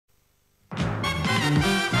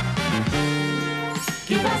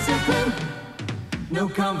No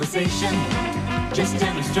conversation, just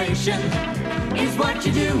demonstration is what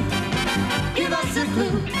you do. Give us a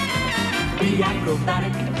clue. Be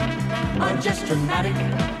acrobatic or just dramatic,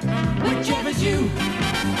 whichever's you.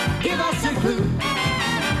 Give us a clue.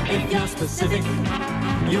 If you're specific,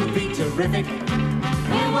 you'll be terrific.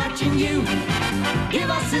 We're watching you. Give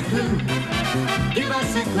us a clue. Give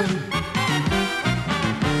us a clue.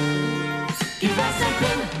 Give us a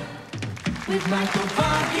clue. With Michael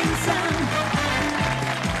Parkinson,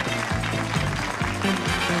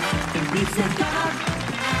 Liza Goddard,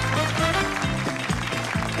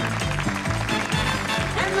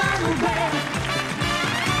 and Lionel Blair.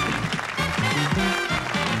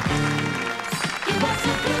 Give us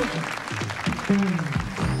a clue.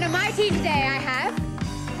 Now, my team today I have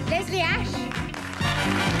Leslie Ash,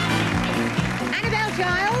 Annabel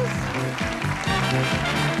Giles,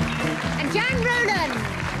 and Jan Ronan.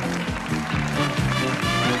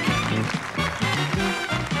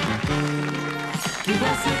 Give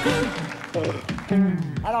us a clue.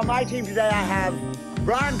 And on my team today I have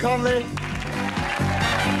Brian Conley,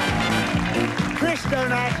 Chris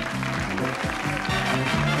Donat,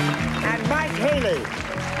 and Mike Haley.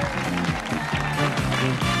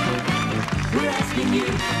 We're asking you,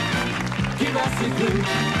 give us a clue.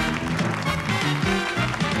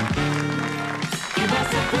 Give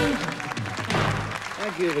us a clue.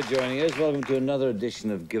 Thank you for joining us. Welcome to another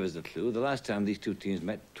edition of Give Us a Clue. The last time these two teams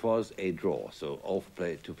met, 'twas a draw, so all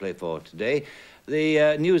to play for today. The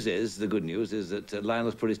the good news is that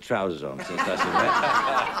Lionel's put his trousers on since last we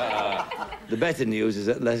met. The better news is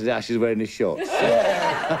that Leslie Ash is wearing his shorts.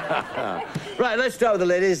 Right, let's start with the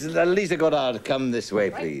ladies. Liza Goddard, come this way,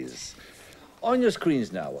 please. On your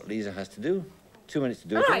screens now, what Liza has to do. 2 minutes to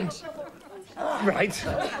do it. Right. Right.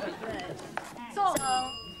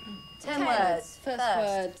 Song. 10 words. First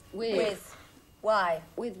word With. Why?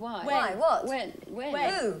 With why? Why? What? When? When?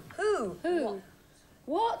 Who? Who? Who?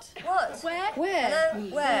 What? What? Where? Hello?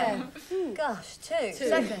 Where? Gosh, two.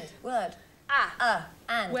 Second word.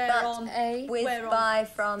 And. Where But. on? A. With, Where on? by,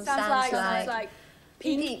 from, sounds like.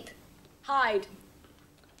 Peep. Hide.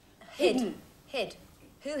 Hidden. Hid.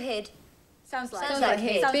 Who hid? Sounds like. Sounds like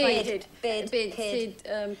hid. Sounds like Bid. hid. Bid. Bid. Kid.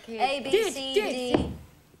 Kid. A, B, Did. C, Did.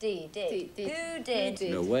 D. Did. Did. Who did?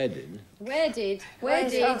 No, where did? Where did? Where Where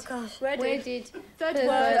did? did? Oh, gosh. Where did? Third Third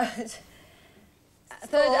word.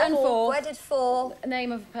 Third and fourth. Where did four? A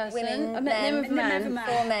name of a person. Women, A men. name of a man.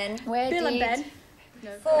 Four men. Where Bill did? and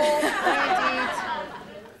Ben. Four. Where did?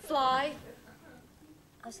 Fly.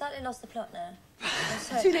 I've slightly lost the plot now.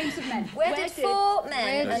 Two names of men. Where did four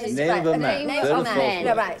men? Where did- Name of a man. Name Third of and a fourth man.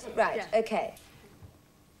 word. No, right. Yeah. Okay.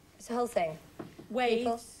 It's the whole thing.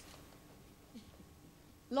 Waves.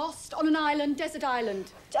 Lost on an island, desert island.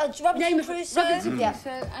 Robinson Name of Crusoe. Robinson Yeah.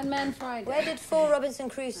 And Man Friday. Where did four Robinson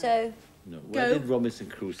Crusoe? No, where Go. did Robinson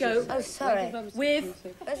Crusoe? Go. Oh, sorry. With.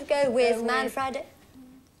 Let's go with Go Man with- Friday.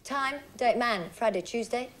 Time, date, man. Friday,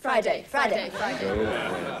 Tuesday. Friday. Friday.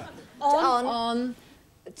 On.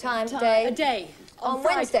 Time, day. A day. On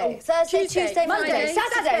Friday. Wednesday. On Thursday, Tuesday, Tuesday, Monday. Monday,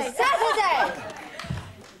 Saturday.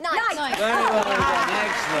 Night. Night. Very well done.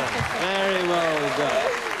 Excellent. Very well done.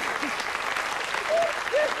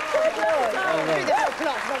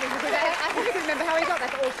 I couldn't remember how he got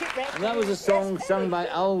that. All shipwreck. And that was a song sung by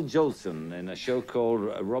Al Jolson in a show called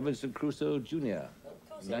Robinson Crusoe Jr.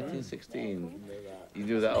 1916. You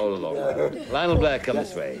knew that all along. Lionel Blair, come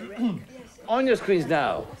this way. On your screens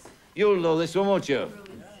now. You'll know this one, won't you?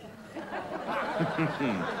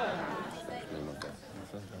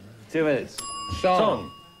 2 minutes.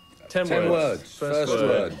 Song. 10 words. First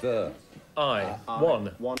word. The. One.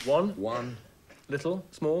 One. Little.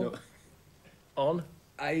 Small. On.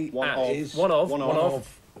 One At. of. One of.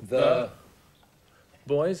 The.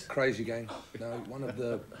 Boys. Crazy Gang. No, one of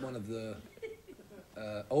the.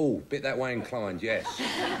 Oh, bit that way inclined. Yes.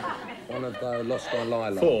 One of the Lost by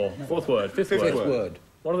Lilac. Fourth word. Fifth word.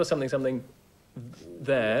 One of the something.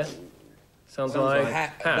 There. Sounds like.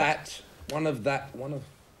 Hat. That. One of that. One of.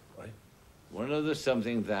 One of the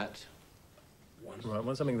something that. Right.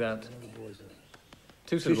 One something that.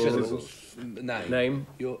 Two Two syllables. syllables. Name.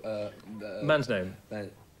 Your. Man's name.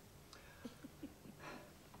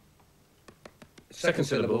 Second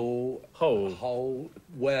syllable. Whole. Whole.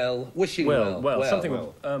 Well. Wishing Well. well. Something.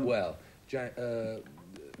 Well.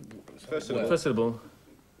 First syllable.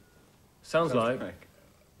 Sounds like.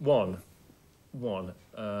 One.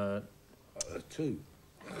 Two.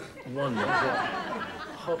 One.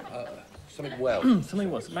 Something well. Something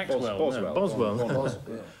was Maxwell. Boswell.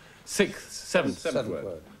 Sixth. Seventh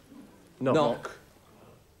word.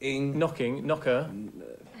 Knocking. Knocker.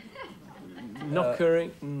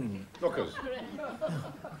 Knockering. Knockers.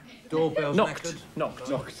 Doorbells knackered. Knocked.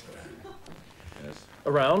 Knocked. Yes.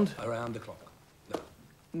 Around. Around the clock. No.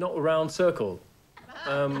 Not a round circle.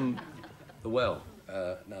 The well.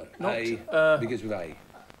 No. Knocked, Begins with A.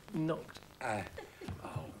 Knocked. Oh,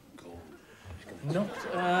 God. Knocked.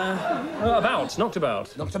 About. Knocked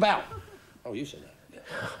about. Knocked about. Oh, you said that.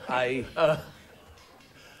 Yeah.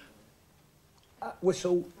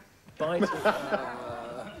 Whistle. Bite.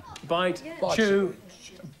 Bite. Chew.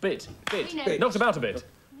 Bit. We know. Knocked about a bit.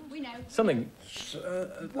 We know. Something.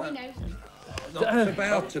 We know. Knocked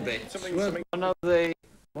about a bit. One of the...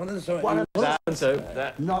 One of the... That, And so,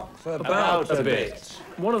 that Knocked about a bit.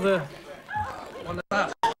 One of the... One of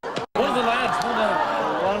the... One of the lads.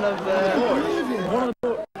 one of the...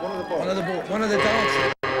 One of the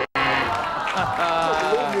dancers.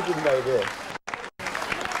 You didn't know this.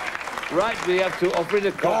 Right, we have to offer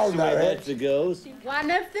the cost know heads to girls.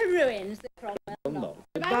 One of the ruins that from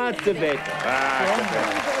About a bit.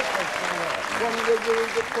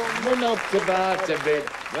 Knocked about a bit.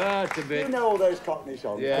 About a You bit. know all those Cockney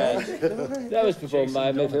songs. Yes. That was performed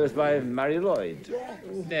by Mary Lloyd.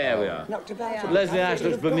 There we are. Knocked about. Leslie Ash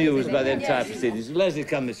looks bemused by the entire proceedings. Leslie,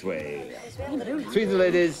 come this way. 3 for the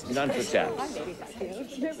ladies, none for the chaps.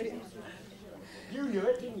 You knew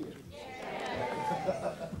it, didn't you?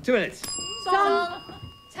 2 minutes. Song.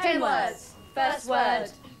 10 words. First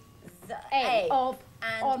word. The A. Of.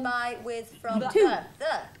 And On. by, with, from. Two.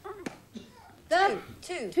 The.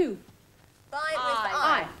 Two. By, with,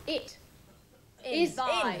 I. It. Is.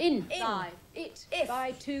 By. In. By. It. If.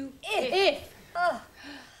 By to. If. If. Oh.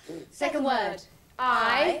 Second word.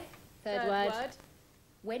 I. Third Third word.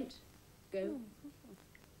 Went. Go.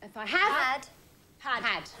 If I have.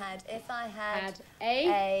 Had. If I had. Had.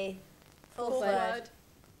 A. Fourth Fourth word. word.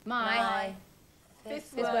 My.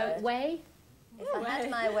 Fifth Fifth word. Way. If I had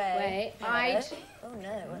my way. I'd. Oh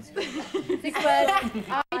no, what's good? Sixth word.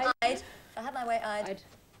 I'd. If I had my way, I'd.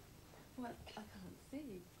 Well, I can't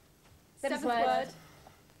see. Seventh Seventh word.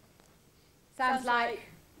 Sounds like.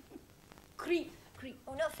 Creep.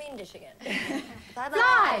 Oh, not fiendish again. If I had my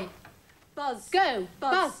Fly. Buzz. Go.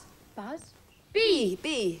 Buzz. Buzz.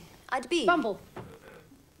 Bee. I'd be. Bumble.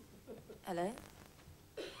 Hello.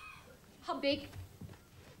 Big.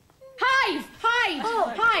 Hive. Hide.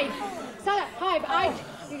 Oh. Hive. Hive.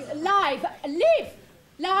 Live. Live.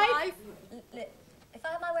 Live. If I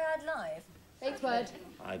had my way, I'd live. Sixth word.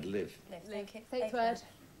 I'd live. Thank you. Sixth word.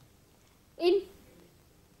 In.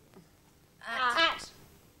 At.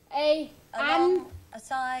 A. Along.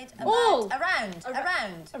 Aside. About. All. Around.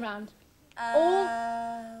 Around. About.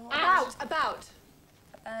 About.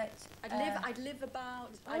 I'd live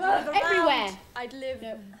about. I'd live around. Everywhere. I'd live.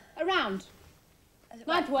 No. Around.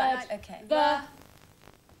 Ninth Right, word. okay. The.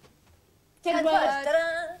 Tenth word.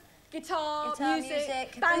 Ta-da. Guitar. Guitar,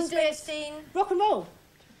 Music. Bruce Bandit. Springsteen. Rock and roll.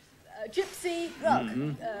 Gypsy.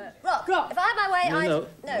 Rock. Rock. If I had my way, I'd. No,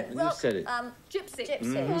 No. you Rock. said it. Gypsy.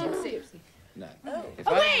 Gypsy. No. Oh.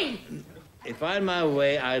 Away. If I had my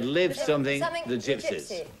way, I'd live something the gypsies.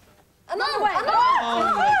 Gypsy. Among.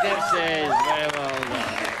 Oh, the gypsies. Very well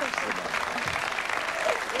done.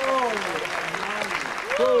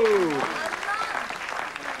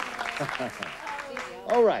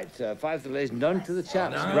 All right, 5 for the ladies, none to the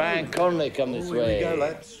chaps. Brian Conley, come this way. Here we go,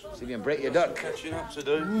 lads. See if you can break your duck. Catching up to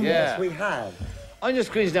do. Yeah. Yes, we have. On your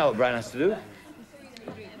screens now what Brian has to do.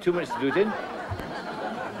 2 minutes to do it in.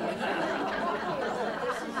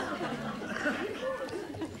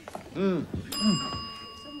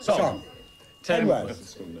 Song. 10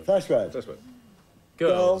 words. First word. First word.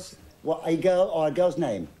 Girls. What, a girl or a girl's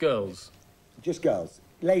name? Girls. Just girls.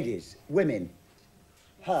 Ladies. Women.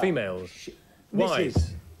 Her. Females. Mrs.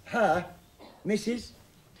 Wives. Her. Mrs.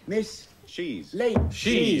 Miss. She's. Lady.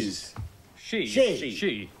 She's. She. She.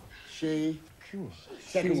 She. She.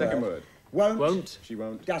 Second Second word. word. Won't. Won't. She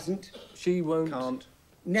won't. Doesn't. She won't. Can't.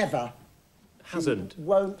 Never. Hasn't.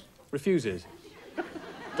 Won't. Refuses.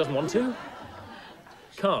 Doesn't want to.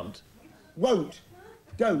 Can't. Won't.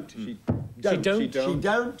 Don't. She Don't. She don't. She don't. She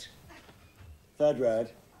don't. Third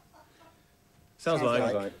word. Sounds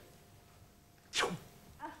like like.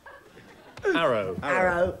 arrow.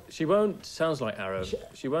 Arrow. She won't. Sounds like arrow.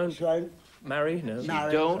 She won't She won't. marry. No.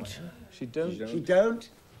 Marry. Don't. She don't. She don't.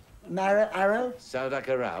 Marry. Arrow. Sound like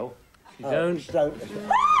a row. She don't. She don't.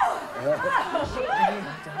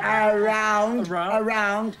 Around.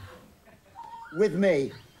 Around. With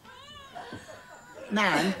me.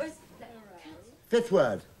 Man. Fifth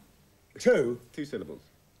word. Two. 2 syllables.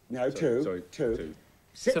 No, two. Sorry. Two. Two.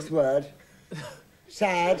 Sixth word.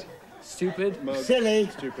 Sad. Stupid. Silly.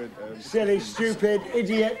 Stupid. Silly, stupid,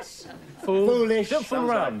 idiots. Fool. Foolish. Don't fool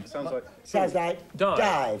around. Sounds like. Sounds like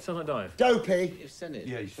Dive. Sounds like dive. Dopey. You've said it.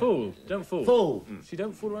 Yeah. Fool. Don't fool. Fool. She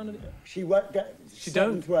don't fool around. She won't get. She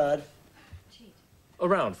don't? Seventh word.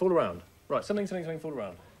 Around. Fool around. Right. Something. Fool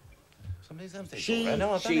around. She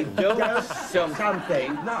don't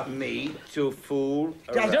something me to fool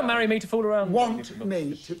around. You don't marry me to fool around. Want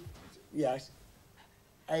me to. Yes.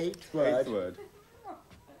 Eighth word. Eighth word.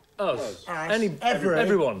 Us.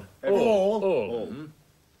 Everyone. All.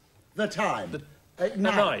 The time. At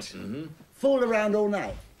night. Fool around all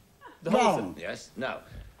night. The whole Wrong. Yes. No.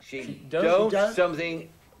 She don't something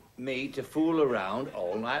me to fool around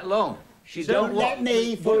all night long. She Don't don't let want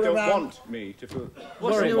me fool Don't around. want me to fool.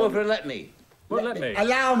 What's the new word for let me? Won't let me.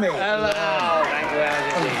 Allow me. Allow. Thank you,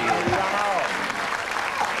 Andy.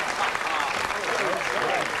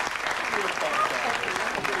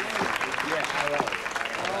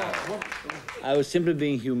 I was simply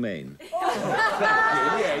being humane.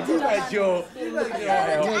 Yeah, you made your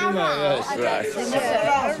Yes, right.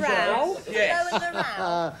 Yes.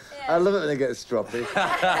 I love it when they get stroppy.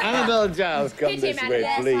 Annabel and Giles, come Hit this him, way,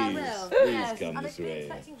 Annabel. please. Yes, Please come I'm this way.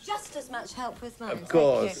 expecting just as much help with mine. Of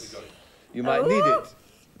course. You might need it.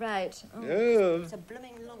 Right. Oh, Oh. it's a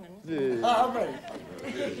blooming long one.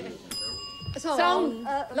 Song.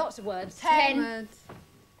 Lots of words. 10 words.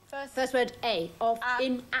 First word A. Of,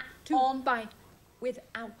 in, at, to, on, by,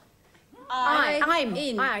 without. I'm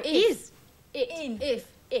in. is, It. in, If.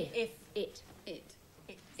 it,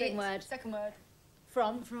 Second word. Second word.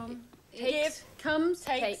 From. Takes. Give. Comes.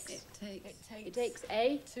 Takes. Takes. It takes. It takes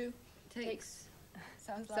a. Two. Takes.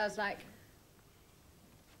 Sounds like.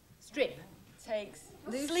 Strip. Takes.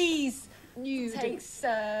 Sleaze. Nude. Takes.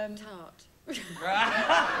 Tart.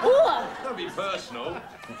 Don't be personal.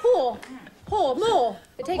 Whore. More.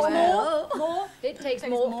 It takes more. More. It takes Takes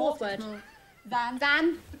more. more. Fourth word.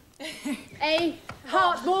 Than. A.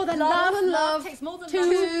 Heart more than love. Takes more than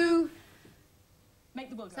To. Make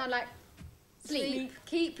the word. Sound like sleep.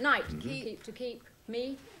 Keep. Night. Keep. To keep.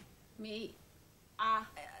 Me. A.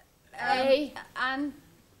 An.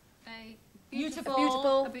 A. Beautiful.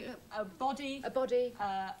 Beautiful. A body. A body.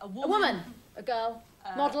 A A woman. woman. A girl.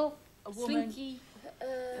 Model. A woman. Slinky.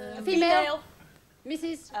 A Female.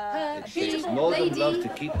 Mrs. Her. She She. is more than love Lady.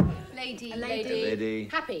 to keep. Lady. A lady. Lady.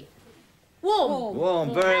 Happy. Warm.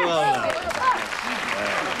 Warm, very well done.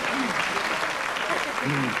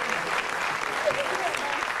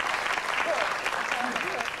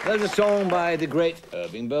 There's a song by the great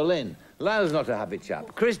Irving Berlin. Lyle's not a happy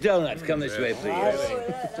chap. Chris Donuts, come this way, please.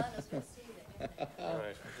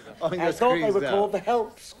 I thought they were called the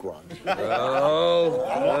Help Squad.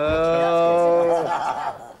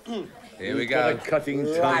 Here we go. Cutting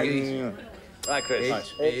tongue. Right,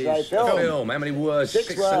 Chris. It's a film. How many words?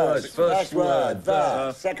 Six words. First word.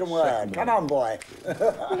 The. Second word. Come on, boy.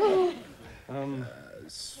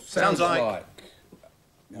 Sounds like.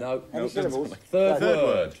 No. Any syllables? Third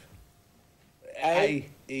word. A.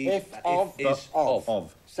 If of. Is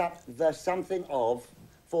of. The something of.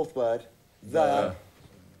 Fourth word. The.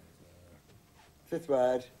 Fifth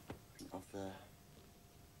word. Of the.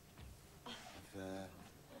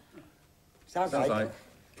 Sounds like.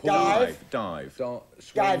 Dive.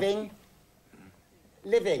 Diving.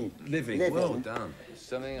 Living. Well done.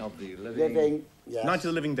 Something of the Living. Yes. Night of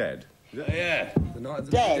the Living Dead. Yeah. The night of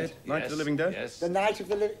the Dead. Night of the Living Dead. Yes. The night of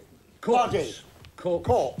the body.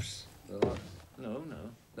 Corpse. No.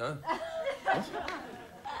 No?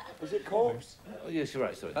 Is it corpse? Oh, yes, you're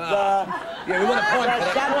right, sorry. Yeah, we want a point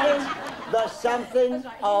for that. The something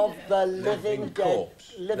of the living dead.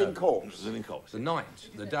 corpse. Living corpse. Living corpse. The night,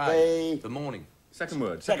 the day, the morning. Second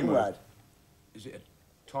word. Second word. Is it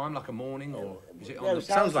a time like a morning or is it No, on the...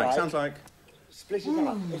 sounds like. Sounds like. Split it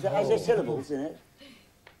up. Is there syllables in it?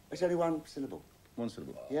 It's only one syllable. One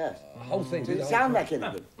syllable. Yes. The whole thing. Does it sound like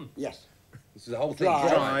anything? Yes. This is the whole thing.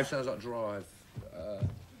 Drive. Sounds like drive.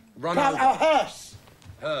 Run Oh, over. hearse.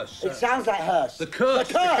 Hearse. It sounds like hearse. The curse.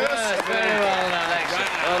 The curse. Yes, very well done,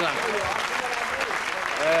 excellent. Well done.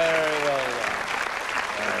 Very well done.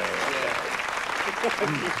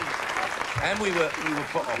 And we were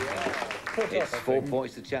put off. It's 4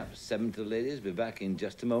 points to chaps, 7 to the ladies. We'll be back in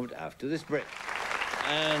just a moment after this break.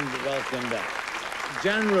 And welcome back.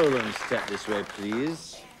 Jan Rowland, step this way,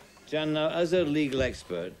 please. Jan, now, as a legal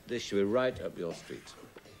expert, this should be right up your street.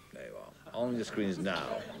 There you are. On the screens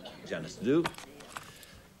now. Jan has to do.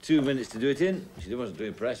 2 minutes to do it in. She wasn't too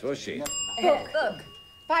impressed, was she? Book.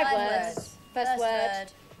 5 words. First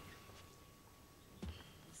word.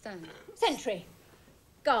 Stand. Century.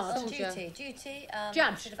 Guard. Duty.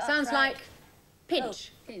 Judge. Sort of Sounds upright. like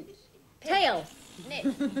pinch. Pinch. Tail. Nip.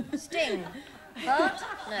 Sting. Heart?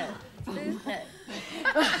 No. Flu? No.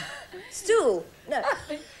 Stool? No.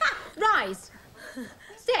 Rise.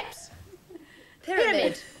 Steps.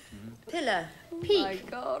 Pyramid. Pillar. Peak. Oh my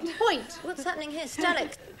God. Point. What's happening here?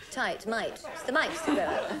 Stalactite. Mite. It's the mites that go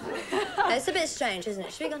up. It's a bit strange, isn't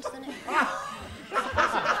it? Should we go on to the next?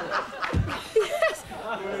 Yes.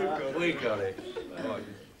 We got it.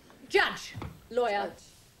 Judge. Lawyer.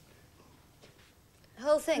 The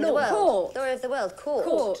whole thing, Law. the world. Court. The way of the world. Court.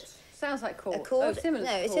 Court. Sounds like court. A court? Oh, similar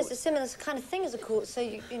no, to it's court. just a similar kind of thing as a court, so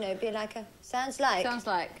you know, be like a... Sounds like Sounds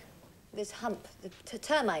like this hump, the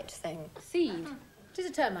termite thing. seed. It is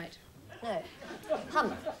a termite. No.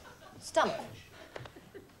 Hump. Stump.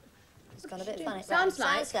 It's gone a bit funny. Sounds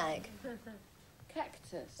like. Sounds like.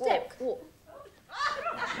 Cactus. Step. Walk.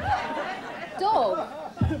 Dog.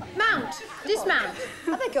 Mount. Dismount.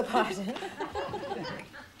 I beg your pardon.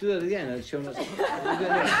 Do that again. I'll show us. Can't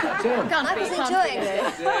I be, was can't enjoying be.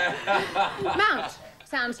 this. Mount.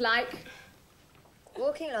 Sounds like.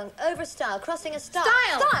 Walking along. Over a stile. Crossing a stile.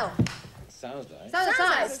 Stile. Stile. Sounds like. Sounds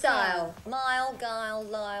like style. Mile, guile,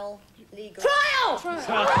 lyle, legal. Trial.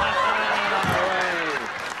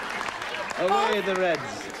 Away the Reds.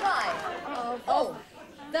 Try. Of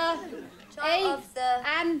the. Trial of the...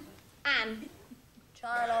 An.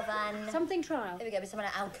 Trial of an... Something trial. Here we go. Be someone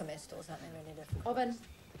an alchemist or something really different. Of an.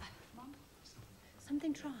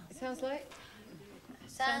 Something trial. It sounds like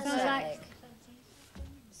Sounds like- like...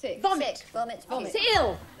 sick. Vomit. Sick. Vomit. Vomit.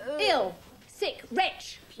 Ill. Ill. Sick.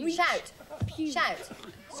 Wretch. Shout. Shout.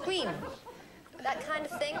 Scream. That kind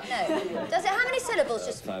of thing? No. Does it... How many syllables?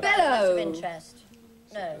 Just for Bellow. matter of interest.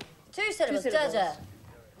 No. Two syllables. syllables. Da-da.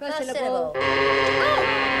 First First syllable.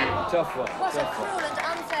 syllable. Tough one. What a Tough cruel one. and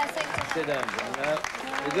unfair thing to Sit happen. down, John.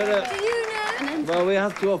 We've got Do you know? Well, we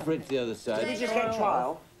have to offer it to the other side. Did you just get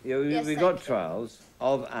trial? Yeah, we Yes, got thank you. trials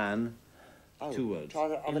of an. Oh, 2 words.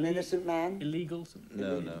 Trial of an innocent man? Illegal.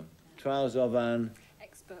 No. Trials of an.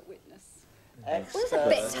 Expert witness. Well, it's a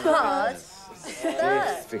bit hard.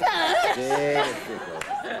 Spurt. Difficult.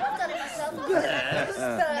 I've done it myself.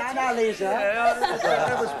 Now, Lisa.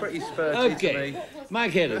 That was pretty spurty to Okay. me.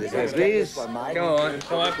 Mike Head of this way, Let's get please. this one, Mike. Go on.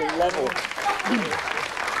 Come on. Level.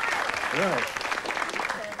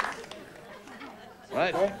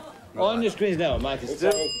 Right. On your screens now, Mike. It's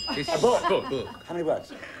Still. It's a book. book. How many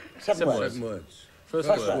words? Seven words. 7 words. First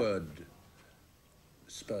First word. Word.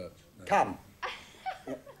 Spurt. No. Come.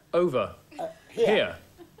 Over. Here. Here.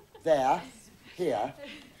 There. Here.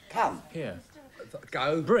 Come. Here.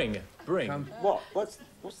 Go. Bring. Bring. Come. What? What's...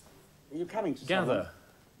 Are you coming to someone? Gather.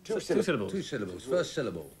 Two Two syllables. syllables. 2 syllables. First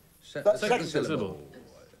syllable. Second Second syllable. syllable.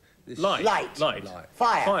 This- Light. Light. Light. Light.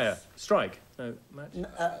 Fire. Fire. Strike. No, match.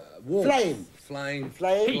 Warmth. Flame. Flame.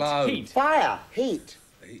 Flame. Heat. Glow. Heat. Fire. Heat.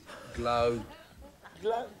 Heat. Glow.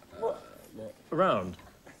 Glow. What? Around.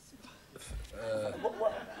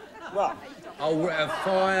 What? Oh,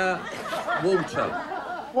 fire. Water.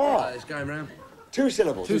 What? It's going round. 2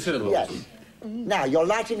 syllables. 2 syllables. Yes. Now, you're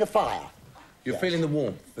lighting a fire. You're feeling the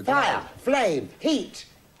warmth. The Fire. glow. Flame. Heat.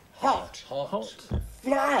 Hot. Hot.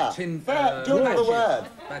 Fire. Tin. Fire. Do another word.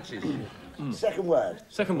 Matches. Second word.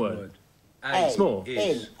 Second word. A. Small.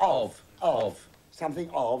 Is. In. Of. Of. Something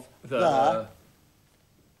of. The.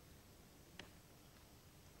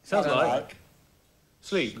 Sounds Sounds like.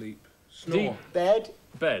 Sleep. Sleep. Snore. Bed.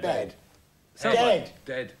 Bed. Bed. Sounds Dead. like.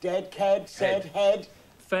 Dead. Dead. Ked. Said. Head.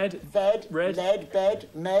 Fed. Fed. Red. Led. Bed.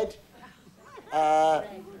 Med.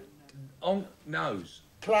 Onk. Nose.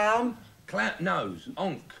 Clown. Nose.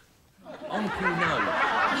 Onk. Onky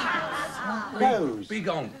nose. Nose. Big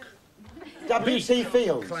onk. W.C.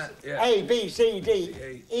 Fields. Yeah. A. B. C.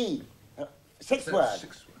 D. E. Sixth word.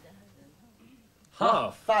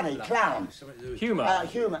 Half. Funny. Clown. Humour.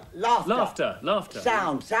 Humour. Laughter. Laughter. Laughter.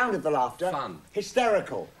 Sound. Sound of the laughter. Fun.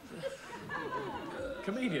 Hysterical.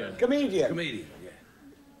 Comedian. Comedian. Comedian.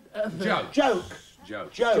 Yeah. Joke. Joke.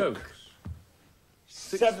 Joke. Joke. Joke.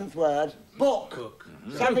 7th word. Book. Cook.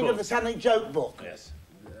 Something Book. of the something joke book. Yes.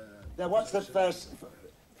 Now, what's the first?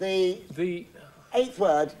 The The 8th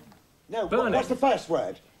word. No. Burning. What's the first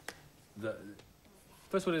word? The,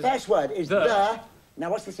 first word is First word is The. the. Now,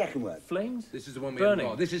 what's the second word? flames. this is the one we Burning.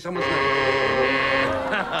 haven't got. This is someone's name.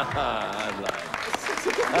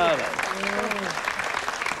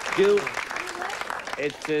 Q.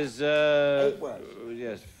 It is. 8 words.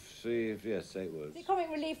 Yes. 3. Yes. 8 words. The comic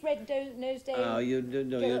relief red nose day. Oh, you've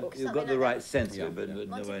Something got the like right that. sense of it, but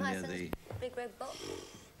Monty nowhere near Python's the. Big Red Box.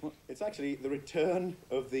 It's actually the return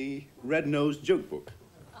of the red-nosed joke book.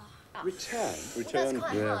 Return. Well, that's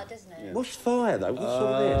quite hard, isn't it? What's fire, though? What's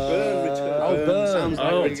all this? Burn, return. Oh, burn. Sounds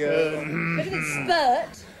like Oh, return. But if it's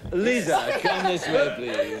spurt, Lisa, come this way,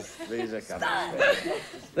 please. Lisa, come this way.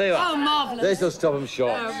 There you are. Oh, marvellous. This will stop him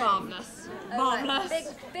short. Oh, marvellous.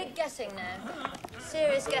 Marvellous. Big guessing now.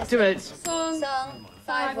 Serious guessing. 2 minutes. Song.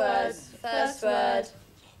 5 words. First word.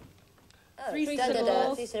 Oh, 3 syllables.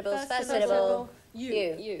 syllables. 3 syllables. First First syllable.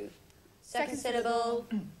 syllable. You. Second syllable.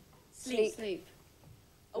 Sleep. Sleep.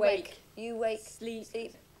 Wake. You wake. Sleep.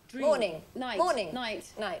 Dream. Morning. Night. Morning.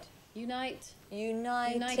 Night. Night. Unite.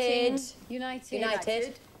 United.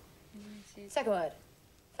 United. Second word.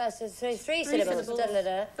 First is three Three syllables.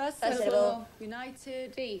 syllables. First First syllable. syllable.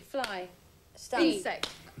 United. Bee. Fly. Stung. Insect.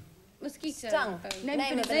 Mosquito. Stung. Name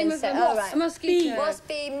Name of of an an insect. insect. A Oh, wasp. right. A mosquito. Wasp,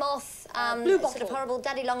 bee, moth, Bluebottle. sort of horrible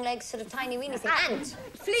daddy long legs, sort of tiny weeny thing. Ant.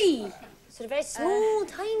 Flea. Sort of very small,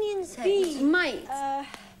 tiny insect. Bee. Mite.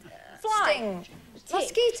 Fly. Sting. Tick.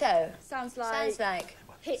 Mosquito. Sounds like. Sounds like.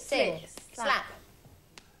 Hit. Sing. Flick. Slap.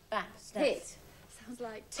 Bat. Snap. Hit. Sounds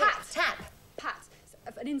like. Tap. Tap. Pat.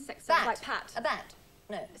 An insect sounds Bat. like pat. A bat.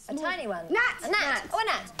 No, a tiny one. Gnat. A gnat. Gnat. Oh, a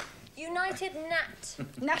gnat. United gnat.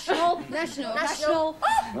 National. National. National.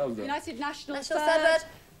 Well done. United National. National third word.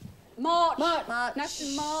 March. March.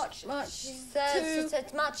 National March.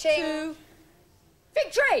 Third. Marching. To.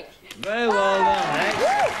 Victory. Very well done, Max.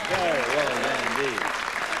 Very well done indeed.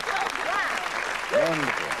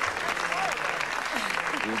 Wonderful.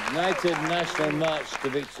 United National March to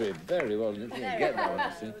Victory. Very well done. You didn't get that one,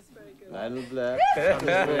 you see. Lionel Blair.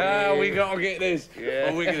 We got to get this.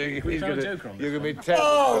 Yeah. Or You're going to be terrible.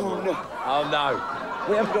 Oh, no. Oh, no.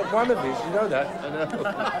 We haven't got one of these, you know that. I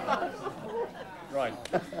know. Right.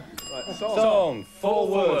 Song. 4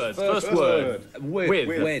 words. First word. With.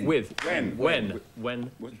 When.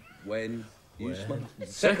 When. You smoke.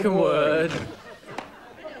 Second word.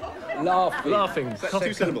 Laughing. Laughing.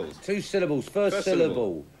 Two syllables. 2 syllables. First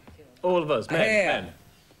syllable. All of us. Men.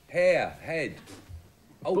 Hair. Head.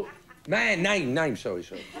 Oh, man. Name. Sorry.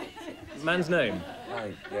 Man's name.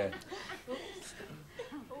 Name, yeah.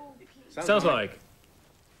 Sounds like.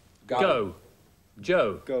 Go.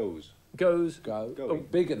 Joe. Goes. Goes. Go. Going.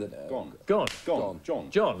 Bigger than that. Gone. Gone.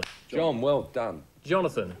 John. John. Well done.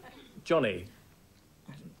 Jonathan. Johnny.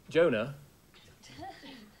 Jonah.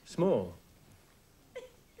 Small.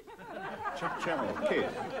 Child. Kid.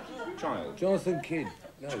 Child. Jonathan Kidd.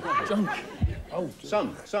 No. John. Oh,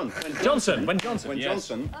 son. Johnson. When Johnson. When yes.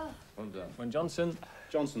 Johnson. When Johnson.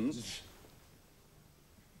 Johnson's.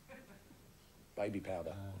 Baby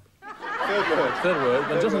powder. Third word.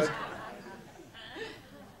 When Johnson's.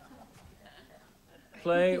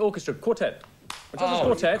 Play orchestra. Quartet. When Johnson's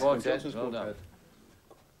quartet. Johnson's Well done. quartet.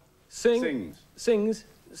 Sings.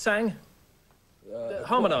 Sang.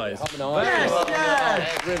 Harmonise. Harmonise.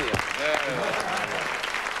 Yes. Brilliant.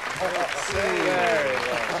 Very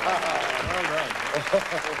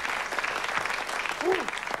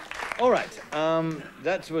well. All right.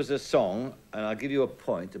 That was a song, and I'll give you a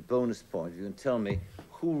bonus point. You can tell me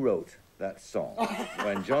who wrote that song.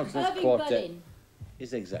 When Johnson's quartet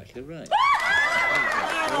is exactly right.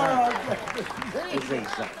 It's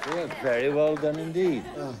exactly right. Very well done indeed.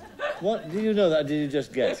 What? Did you know that? Or did you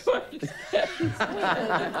just guess? Well,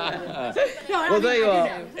 there you are.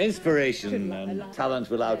 Inspiration and talent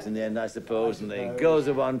will out in the end, I suppose, and the goals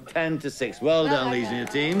have won 10-6. Well done, Lisa and your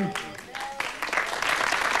team.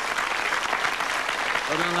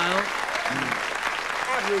 Well done, Lionel.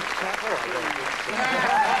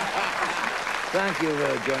 Thank you,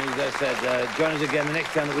 joining us. As I said, join us again the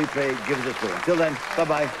next time that we play Give Us a Clue. Until then,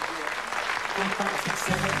 bye-bye.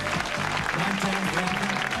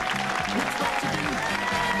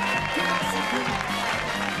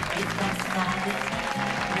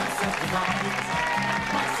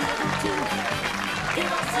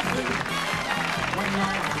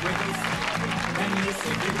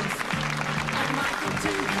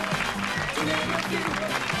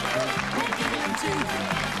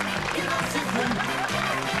 Give us a